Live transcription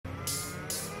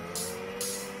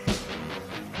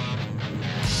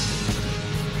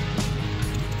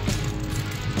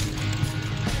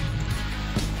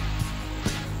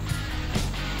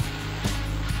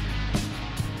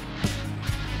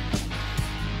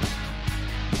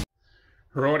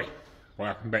Alrighty,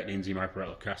 welcome back to NZ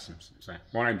Outlaw Customs. So,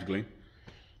 my name's Glenn.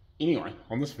 Anyway,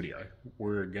 on this video,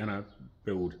 we're gonna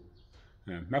build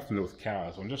nothing to do with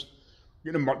cars. I'm just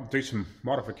gonna do some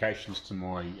modifications to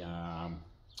my,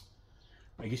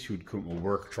 I guess you would call it my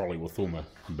work trolley with all my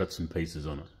bits and pieces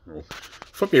on it. I'll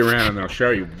flip you around and then I'll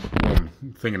show you what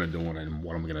I'm thinking of doing and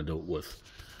what I'm gonna do it with.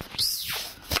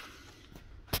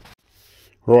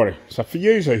 Righty, so for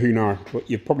you who know,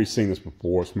 you've probably seen this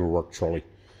before, it's my work trolley.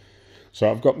 So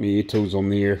I've got my air tools on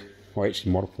there. I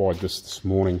actually modified this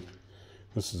morning.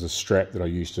 This is a strap that I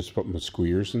used to put my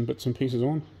squares and bits and pieces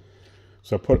on.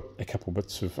 So I put a couple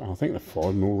bits of, I think the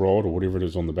 5mm rod or whatever it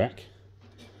is on the back,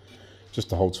 just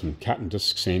to hold some cutting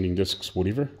discs, sanding discs,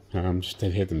 whatever. Just to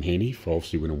have them handy for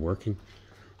obviously when I'm working.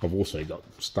 I've also got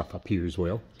stuff up here as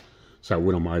well. So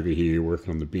when I'm over here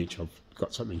working on the bench, I've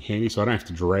got something handy so I don't have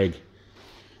to drag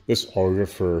this over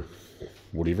for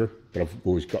whatever, but I've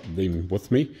always got them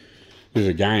with me. There's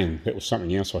again, that was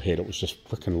something else I had, it was just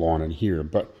freaking lying in here.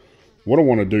 But what I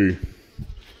want to do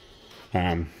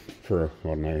for, I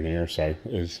don't know, an hour or so,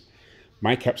 is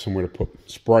make up somewhere to put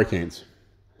spray cans.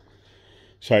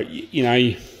 So, you know,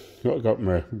 I've got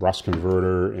my rust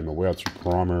converter and my weld through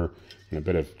primer and a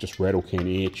bit of just rattle can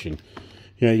etch, and,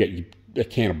 you know, you got a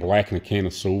can of black and a can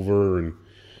of silver, and,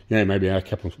 you know, maybe a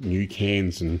couple of new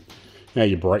cans, and, you know,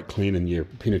 your brake clean and your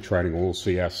penetrating oil,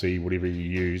 CRC, whatever you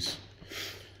use.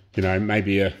 You know,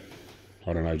 maybe I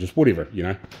don't know, just whatever, you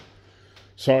know.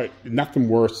 So, nothing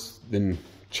worse than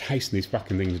chasing these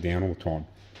fucking things down all the time.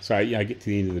 So, yeah, I get to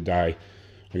the end of the day,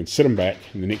 I can sit them back,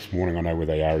 and the next morning I know where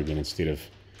they are again, instead of,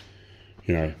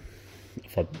 you know,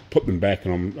 if I put them back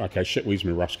and I'm, okay, shit, where's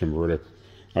my rust converter?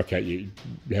 Okay, you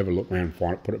have a look around,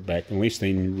 find it, put it back, unless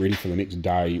then you're ready for the next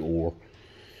day or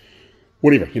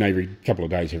whatever. You know, every couple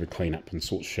of days you have a clean up and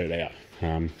sort shit out.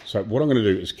 So, what I'm going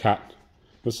to do is cut.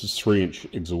 This is 3-inch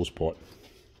exhaust pipe.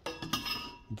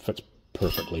 It fits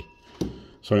perfectly.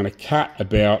 So I'm going to cut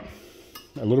about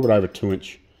a little bit over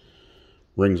 2-inch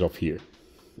rings off here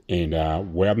and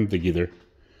weld them together.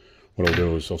 What I'll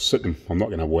do is I'll sit them, I'm not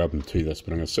going to weld them to this,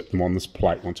 but I'm going to sit them on this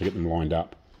plate once I get them lined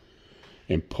up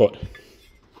and put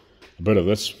a bit of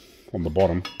this on the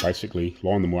bottom, basically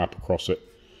line them up across it,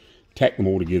 tack them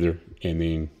all together, and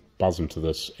then buzz them to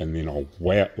this, and then I'll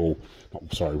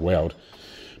weld,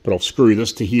 but I'll screw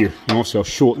this to here, and also I'll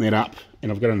shorten that up,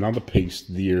 and I've got another piece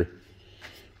there,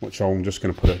 which I'm just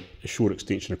going to put a short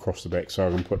extension across the back. So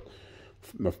I'm going to put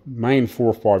my main 4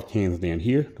 or 5 cans down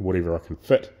here, whatever I can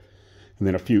fit, and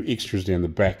then a few extras down the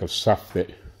back of stuff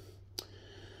that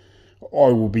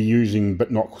I will be using, but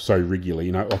not so regularly.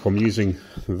 You know, like I'm using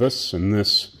this and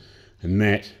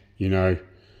that, you know,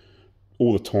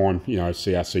 all the time. You know,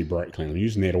 CRC brake cleaner, I'm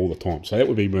using that all the time. So that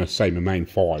would be, say, my main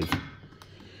 5.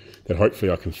 That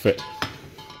hopefully I can fit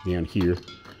down here.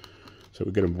 So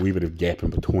we've got a wee bit of gap in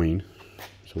between.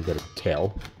 So we've got a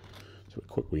towel. So we're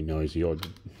quickly nosy,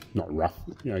 not rough,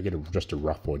 you know, get just a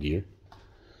rough idea.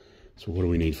 So what do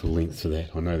we need for length for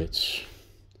that? I know it's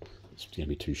going to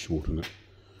be too short, isn't it?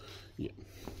 Yep.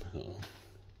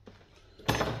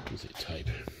 Where's that tape?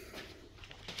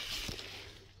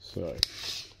 So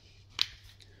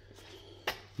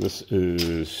this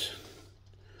is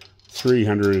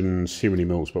 370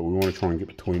 mils, but we want to try and get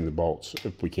between the bolts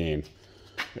if we can.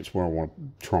 That's where I want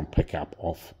to try and pick up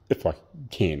off if I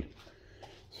can.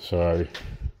 So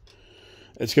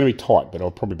it's going to be tight, but I'll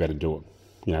probably better do it.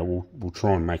 You know, we'll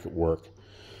try and make it work.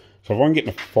 So if I can get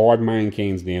the 5 main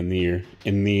cans down there,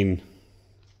 and then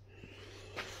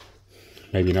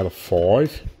maybe another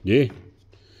 5, yeah,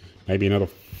 maybe another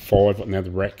 5,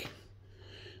 another rack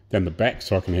down the back,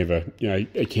 so I can have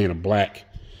a can of black.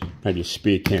 Maybe a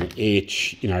spare can of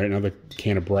etch, you know, another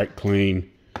can of brake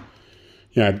clean.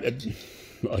 I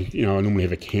normally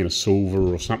have a can of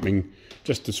silver or something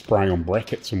just to spray on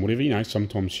brackets and whatever. You know,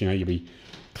 sometimes, you know, you'll be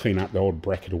clean up the old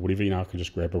bracket or whatever. You know, I can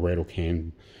just grab a rattle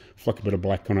can, flick a bit of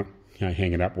black on it, you know,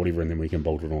 hang it up, whatever, and then we can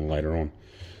bolt it on later on.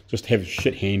 Just have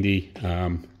shit handy.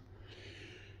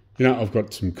 You know, I've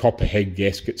got some copper head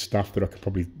gasket stuff that I could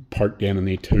probably poke down in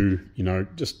there too. You know,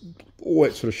 just all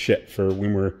that sort of shit for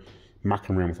when we're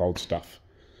mucking around with old stuff.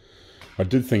 I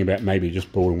did think about maybe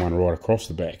just building one right across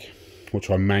the back, which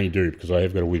I may do because I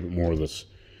have got a wee bit more of this,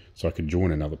 so I could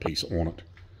join another piece on it.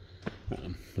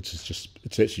 Which is just,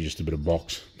 it's actually just a bit of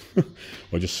box.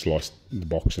 I just sliced the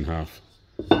box in half.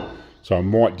 So I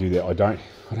might do that. I don't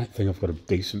think I've got a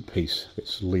decent piece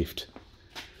that's left.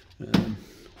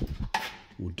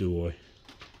 Or do I?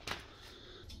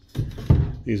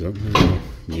 These are,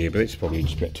 yeah, but that's probably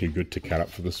just about too good to cut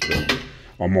up for this bit.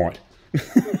 I might.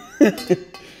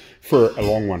 For a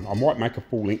long one. I might make a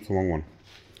full length long one.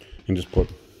 And just put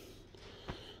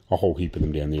a whole heap of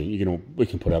them down there. We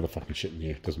can put other fucking shit in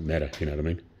there. It doesn't matter, you know what I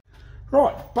mean?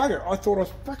 Right, bugger. I thought I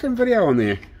was fucking video on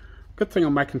there. Good thing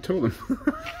I'm making two of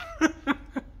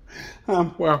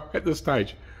them. Well, at this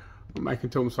stage, I'm making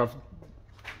two of them. So I've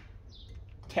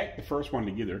tacked the first one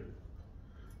together.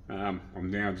 I'm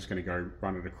now just going to go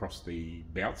run it across the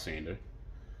belt sander.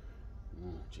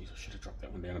 Oh, jeez, I should have dropped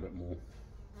that one down a bit more.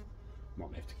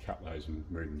 Might have to cut those and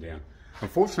move them down.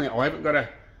 Unfortunately, I haven't got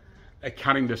a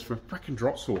cutting disc for a frickin'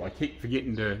 drop saw. I keep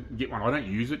forgetting to get one. I don't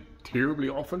use it terribly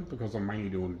often because I'm mainly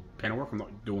doing panel work. I'm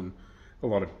not doing a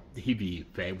lot of heavy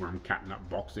fab where I'm cutting up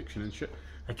box section and shit.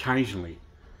 Occasionally.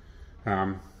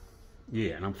 Yeah,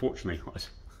 and unfortunately, I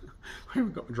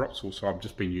haven't got the drop saw, so I've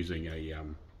just been using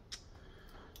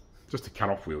just a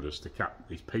cut-off wheel just to cut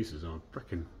these pieces. And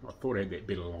I thought I had that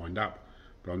better lined up,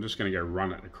 but I'm just going to go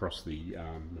run it across the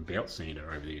belt sander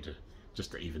over there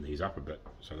just to even these up a bit,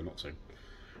 so they're not so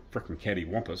frickin'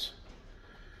 cattywampus.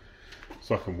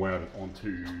 So I can weld it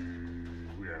onto,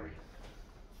 where are we?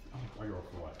 Oh, you're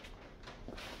off the way.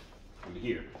 Onto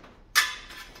here.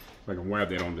 So I can weld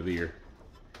that onto there,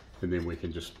 and then we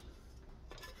can just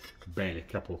bang a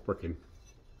couple of frickin'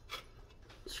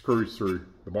 screws through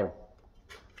the bottom.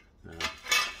 I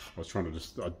was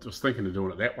thinking of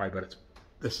doing it that way, but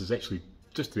this is actually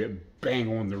just about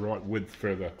bang on the right width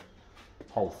for the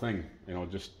whole thing, and I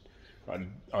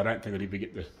don't think I'd ever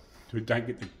get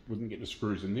wouldn't get the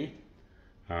screws in there.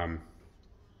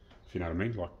 If you know what I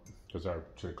mean, like, because they're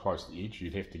too close to the edge,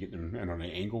 you'd have to get them in on an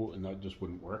angle, and that just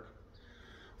wouldn't work.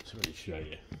 So let me show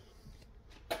you.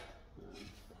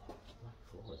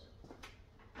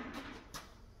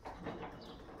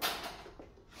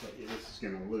 This is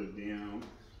going to loop down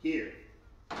here.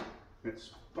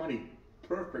 It's bloody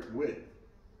perfect width.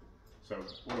 So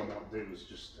what I might do is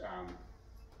just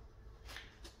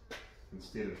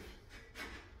instead of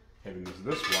having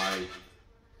this way,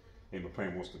 and my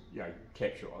plan was to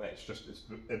capture it like that, it's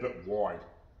a bit wide.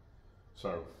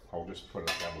 So I'll just put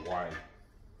it the other way.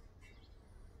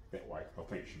 That way, I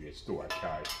think it should be still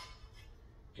okay.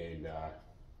 And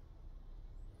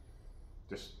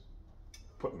just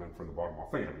put them in from the bottom.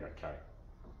 I think it'll be okay.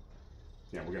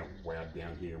 Yeah, we're going to weld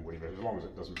down here and whatever. As long as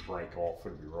it doesn't break off,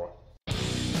 it'll be right.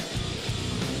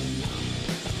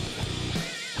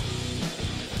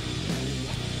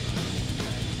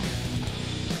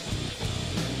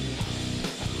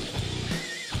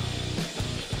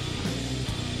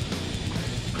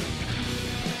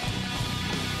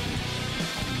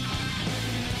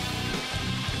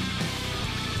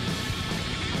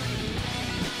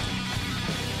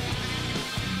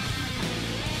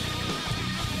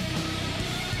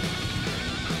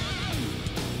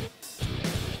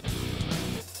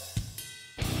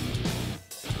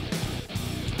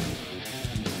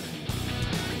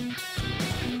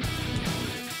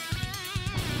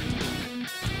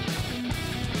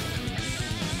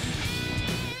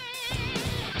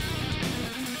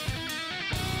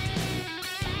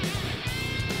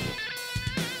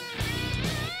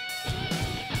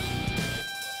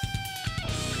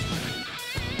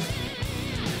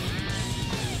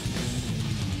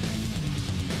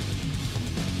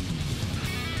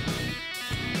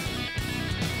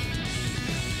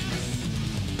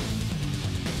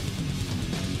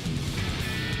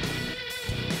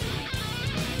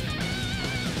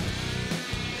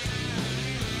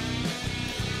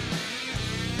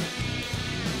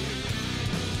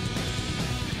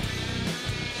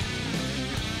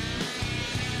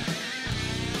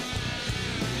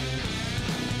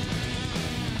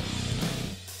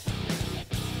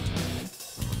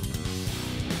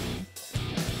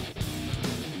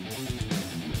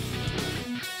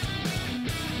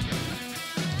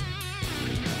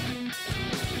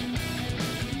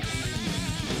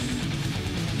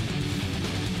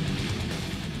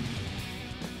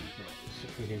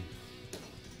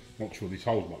 Not sure this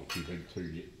hole's not too big too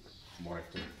yet. Might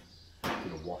have to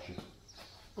get a washer.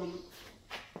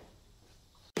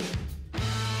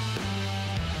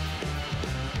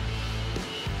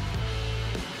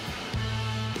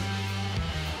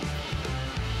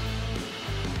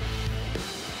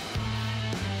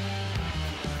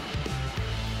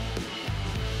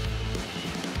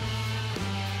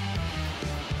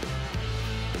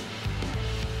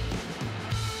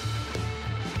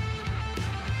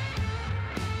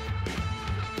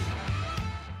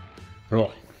 Right,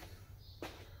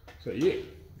 so yeah,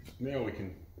 now we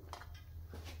can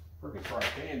freaking try a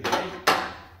can today.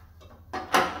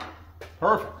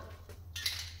 Perfect.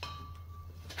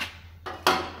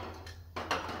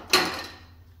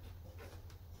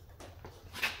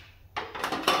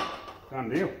 Done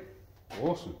deal.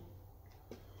 Awesome.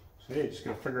 So yeah, just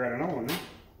gotta figure out another one now.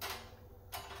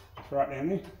 right down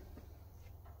there.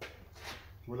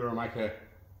 Whether I make a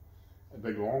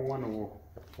big long one or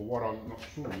what, I'm not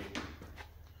sure yet.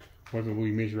 Whether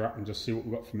we measure up and just see what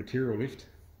we've got for material left,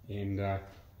 and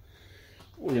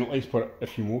we can at least put a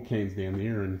few more cans down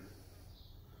there, and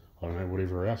I don't know,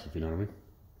 whatever else, if you know what I mean.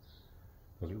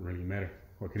 Doesn't really matter.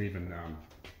 I can even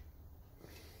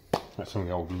some of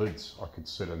the old lids I could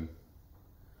sit in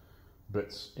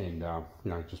bits and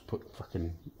you know, just put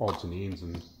fucking odds and ends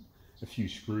and a few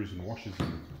screws and washers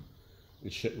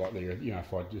and shit like that. You know,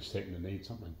 if I just happen to need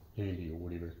something handy or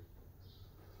whatever.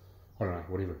 I don't know,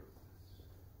 whatever.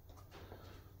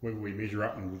 Whether we measure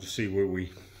up and we'll just see where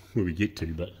we get to,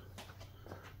 but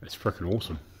that's freaking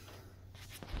awesome.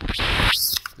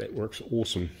 That works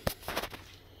awesome.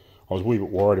 I was a wee bit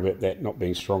worried about that not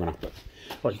being strong enough, but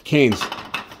like, cans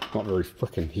not very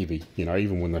freaking heavy, you know,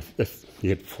 even when if you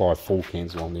had 5 full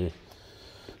cans along there,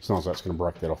 it's not as that's going to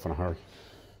break that off in a hurry.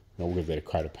 We'll give that a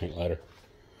coat of paint later.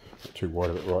 Not too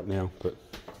worried about it right now, but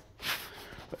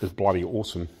it's bloody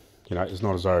awesome. You know, it's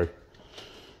not as though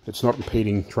it's not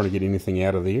impeding trying to get anything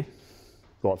out of there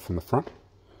right from the front.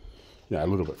 You know, a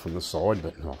little bit from the side,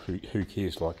 but oh, who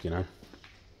cares? Like, you know,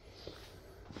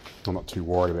 I'm not too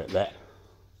worried about that.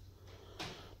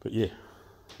 But yeah,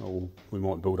 we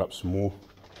might build up some more.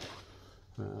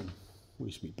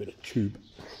 Where's my bit of tube?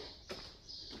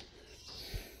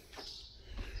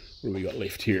 What have we got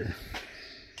left here?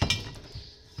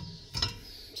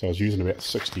 So I was using about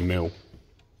 60mm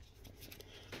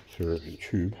for a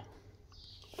tube,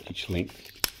 each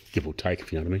length, give or take,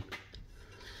 if you know what I mean.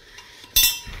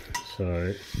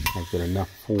 So I've got enough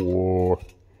for,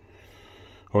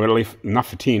 I've got enough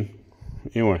for 10,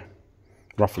 anyway,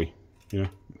 roughly, you know,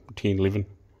 10, 11.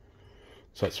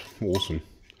 So that's awesome.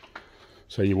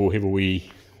 So you will have a wee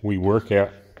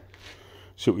workout,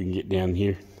 see what we can get down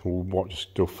here. We'll might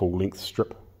just do a full length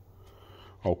strip.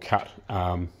 I'll cut,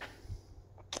 I'll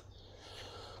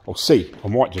see, I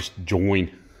might just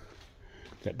join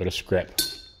that bit of scrap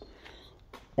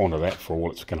onto that for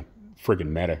all it's going to friggin'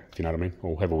 matter, if you know what I mean.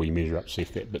 I'll have a wee measure up, see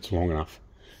if that bit's long enough.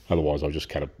 Otherwise I'll just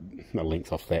cut a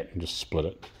length off that and just split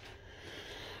it.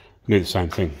 Do the same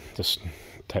thing, just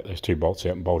take those 2 bolts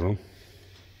out and bolt it on.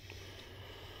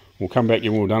 We'll come back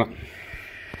when we've done it.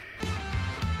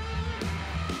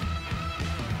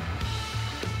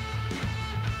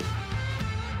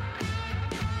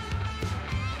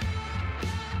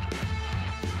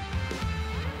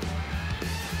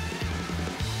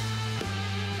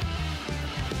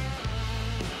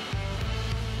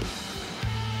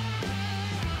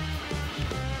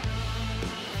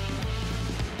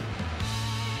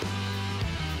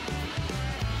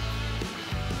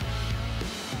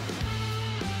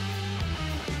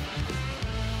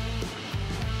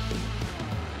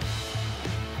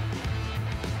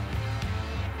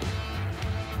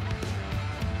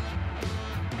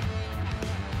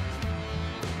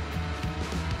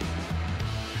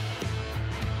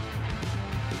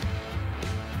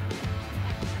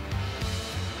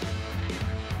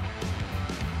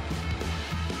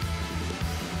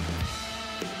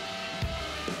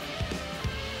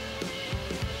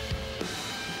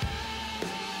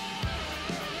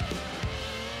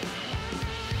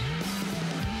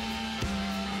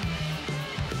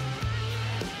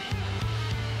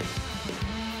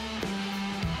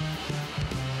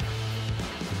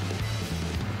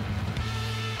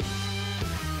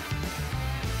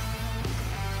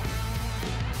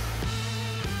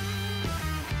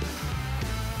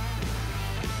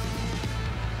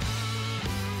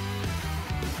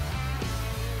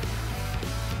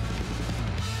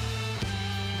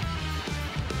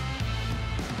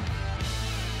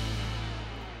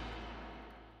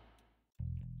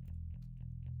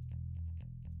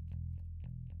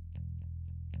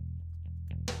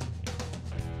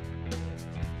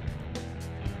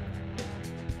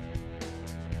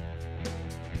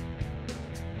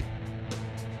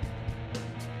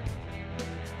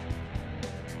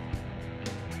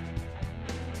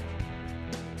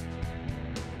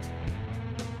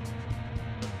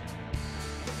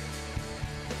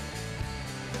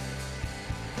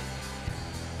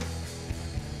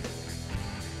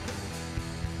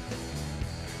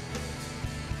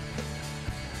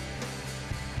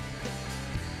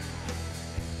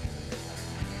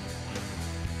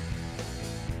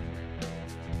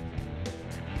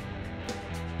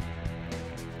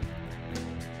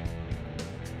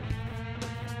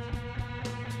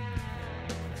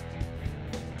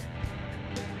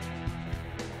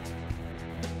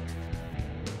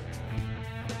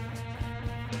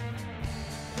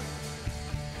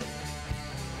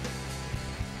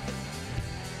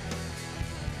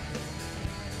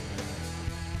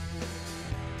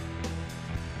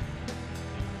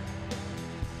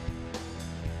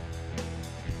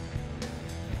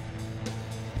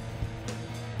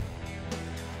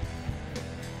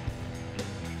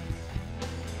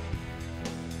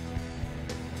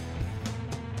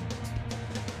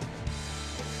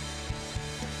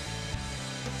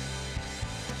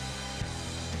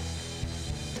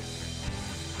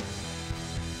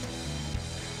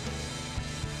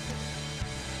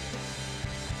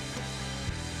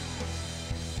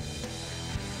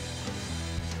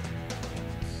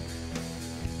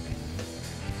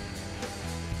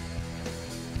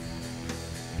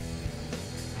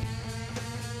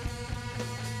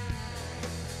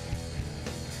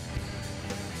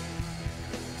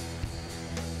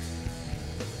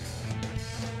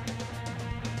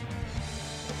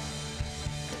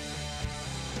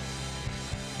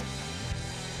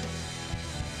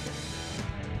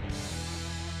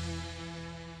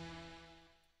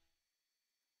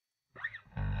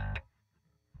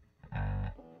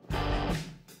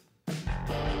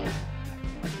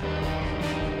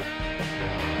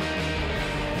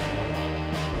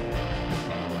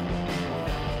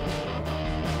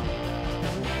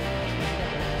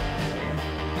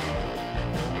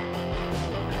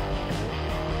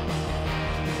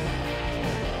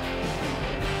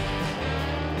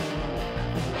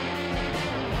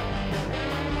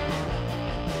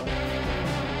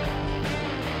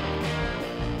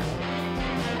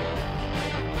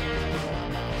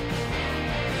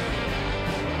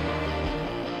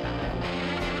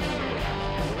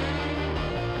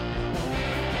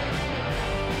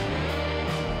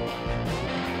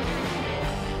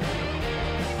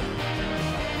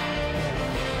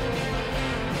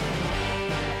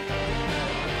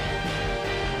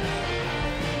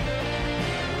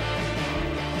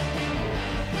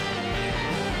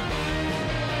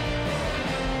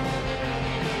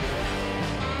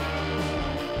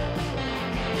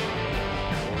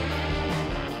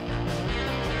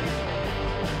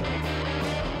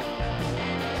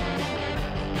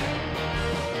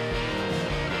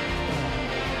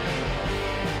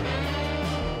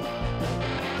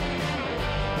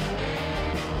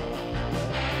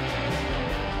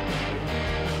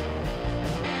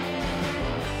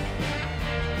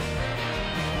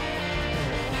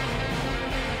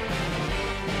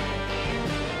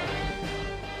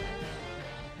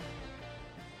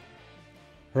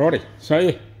 Righty, so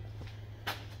yeah,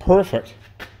 perfect.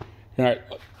 You know,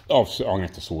 obviously I'm going to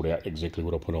have to sort out exactly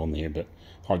what I'll put on there, but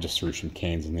I just threw some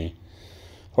cans in there.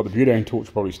 Like the butane torch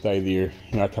will probably stay there.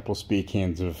 You know, a couple of spare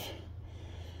cans of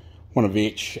one of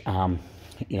each.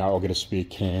 You know, I'll get a spare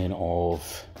can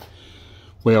of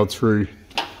weld through.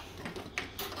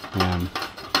 Yeah,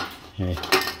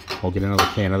 I'll get another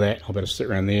can of that. I'll better sit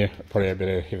around there. Probably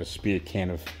better have a spare can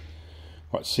of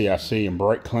like CRC and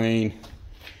brake clean.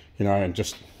 You know, and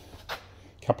just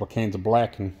a couple of cans of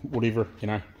black and whatever. You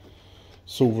know,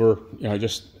 silver. You know,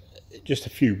 just a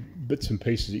few bits and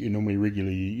pieces that you normally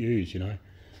regularly use. You know,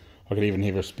 I could even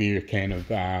have a spare can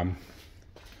of I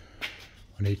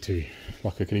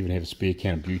could even have a spare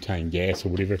can of butane gas or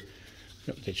whatever.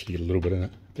 Actually get a little bit in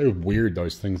it. They're weird,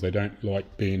 those things. They don't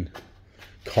like being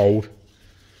cold.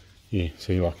 Yeah,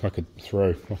 see, like I could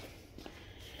throw.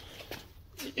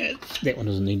 Yeah, that one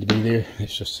doesn't need to be there.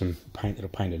 It's just some paint that I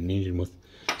painted an engine with.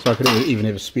 So I could even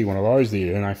have a spare one of those there,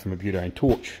 you know, from a butane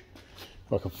torch,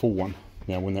 like a full one.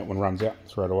 Now, when that one runs out,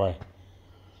 throw it away.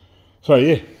 So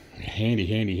yeah, handy,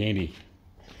 handy, handy.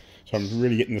 So I'm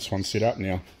really getting this one set up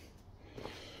now.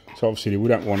 So obviously we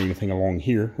don't want anything along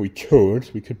here. We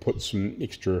could put some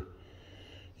extra.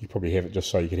 You probably have it just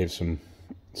so you could have some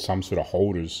sort of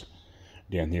holders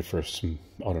down there for some,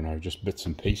 I don't know, just bits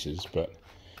and pieces. But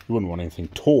you wouldn't want anything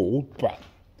tall. But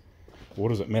what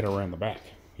does it matter around the back?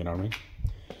 You know what I mean?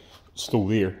 It's still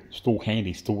there, still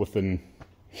handy, still within.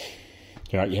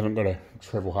 You know, you haven't got to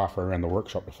travel halfway around the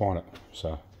workshop to find it.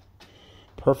 So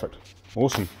perfect,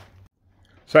 awesome.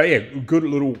 So yeah, good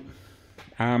little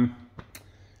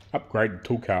upgraded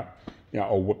tool cart. You know,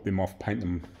 I'll whip them off, paint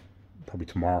them probably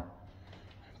tomorrow.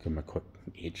 Give them a quick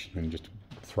edge and just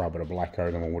throw a bit of black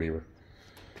over them or whatever.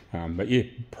 But yeah,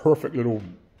 perfect little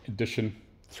addition.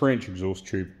 3-inch exhaust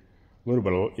tube, a little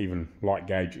bit of even light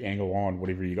gauge angle on,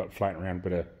 whatever you got floating around,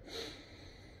 bit of,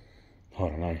 I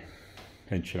don't know,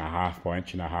 1.5 by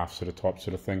 1.5 sort of type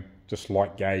sort of thing. Just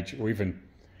light gauge, or even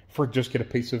if I just get a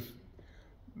piece of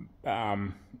I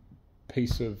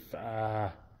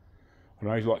don't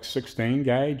know, like 16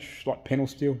 gauge, like panel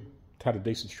steel, cut a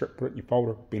decent strip, put it in your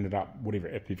folder, bend it up, whatever,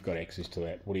 if you've got access to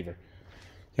that, whatever.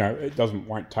 You know, it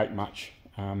won't take much,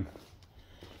 you know,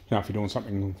 if you're doing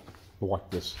something like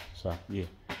this. So yeah,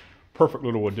 perfect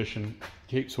little addition,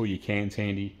 keeps all your cans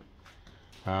handy.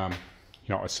 You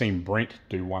know, I seen Brent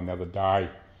do one the other day.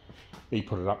 He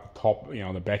put it up the top, you know,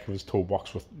 on the back of his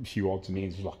toolbox with a few odds and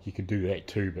ends. Like, you could do that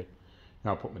too, but you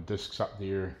know, I put my discs up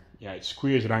there. You know,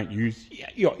 squares I don't use.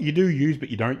 Yeah, you do use, but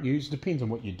you don't use. Depends on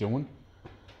what you're doing.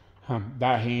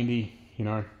 They're handy, you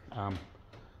know.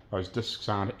 Those discs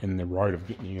aren't in the road of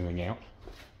getting anything out.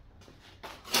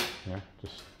 Yeah,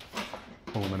 just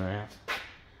pull them in and out.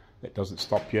 That doesn't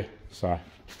stop you. So,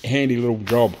 handy little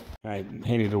job.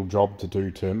 Handy little job to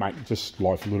do to make just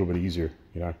life a little bit easier,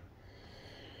 you know.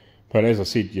 But as I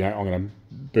said, you know, I'm going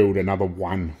to build another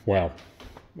one. Well,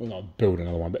 not build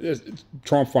another one, but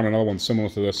try and find another one similar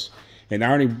to this. And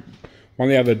one of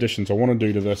the other additions I want to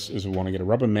do to this is I want to get a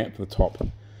rubber mat for the top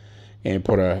and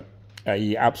put a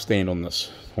upstand on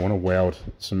this. I want to weld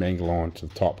some angle on to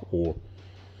the top or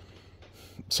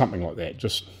something like that.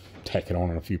 Just tack it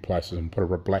on in a few places and put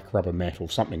a black rubber mat or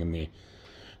something in there,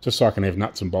 just so I can have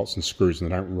nuts and bolts and screws and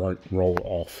they don't roll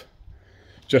off.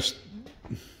 Just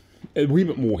a wee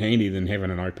bit more handy than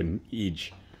having an open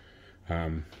edge.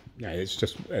 Yeah,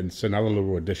 it's another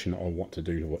little addition I want to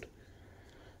do to it.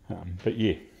 But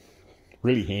yeah,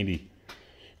 really handy.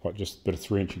 Like, just a bit of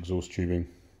 3-inch exhaust tubing,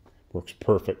 works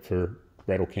perfect for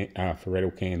rattle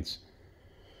cans.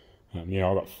 You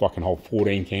know, I've got fucking whole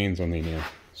 14 cans on there now,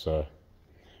 so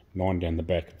 9 down the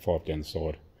back and 5 down the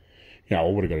side. You know,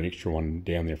 I would have got an extra one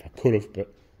down there if I could have,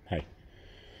 but hey.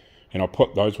 And I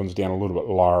put those ones down a little bit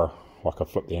lower. Like, I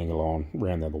flipped the angle on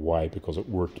round the other way because it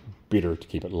worked better to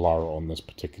keep it lower on this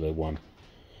particular one.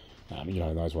 You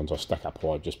know, those ones I stuck up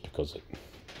high just because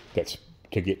that's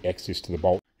to get access to the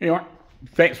bolt. Anyway,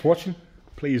 thanks for watching.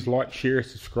 Please like, share,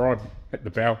 subscribe, hit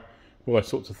the bell, all those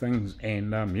sorts of things.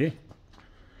 And yeah,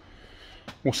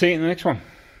 we'll see you in the next one.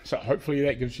 So hopefully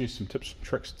that gives you some tips and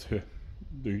tricks to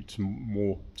do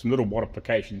some little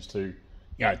modifications to,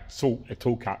 you know, a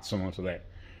tool cut similar to that.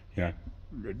 You know,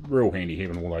 real handy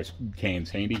having all those cans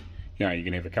handy. You know, you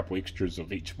can have a couple extras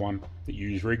of each one that you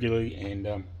use regularly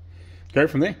and go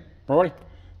from there. Alrighty,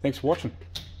 thanks for watching.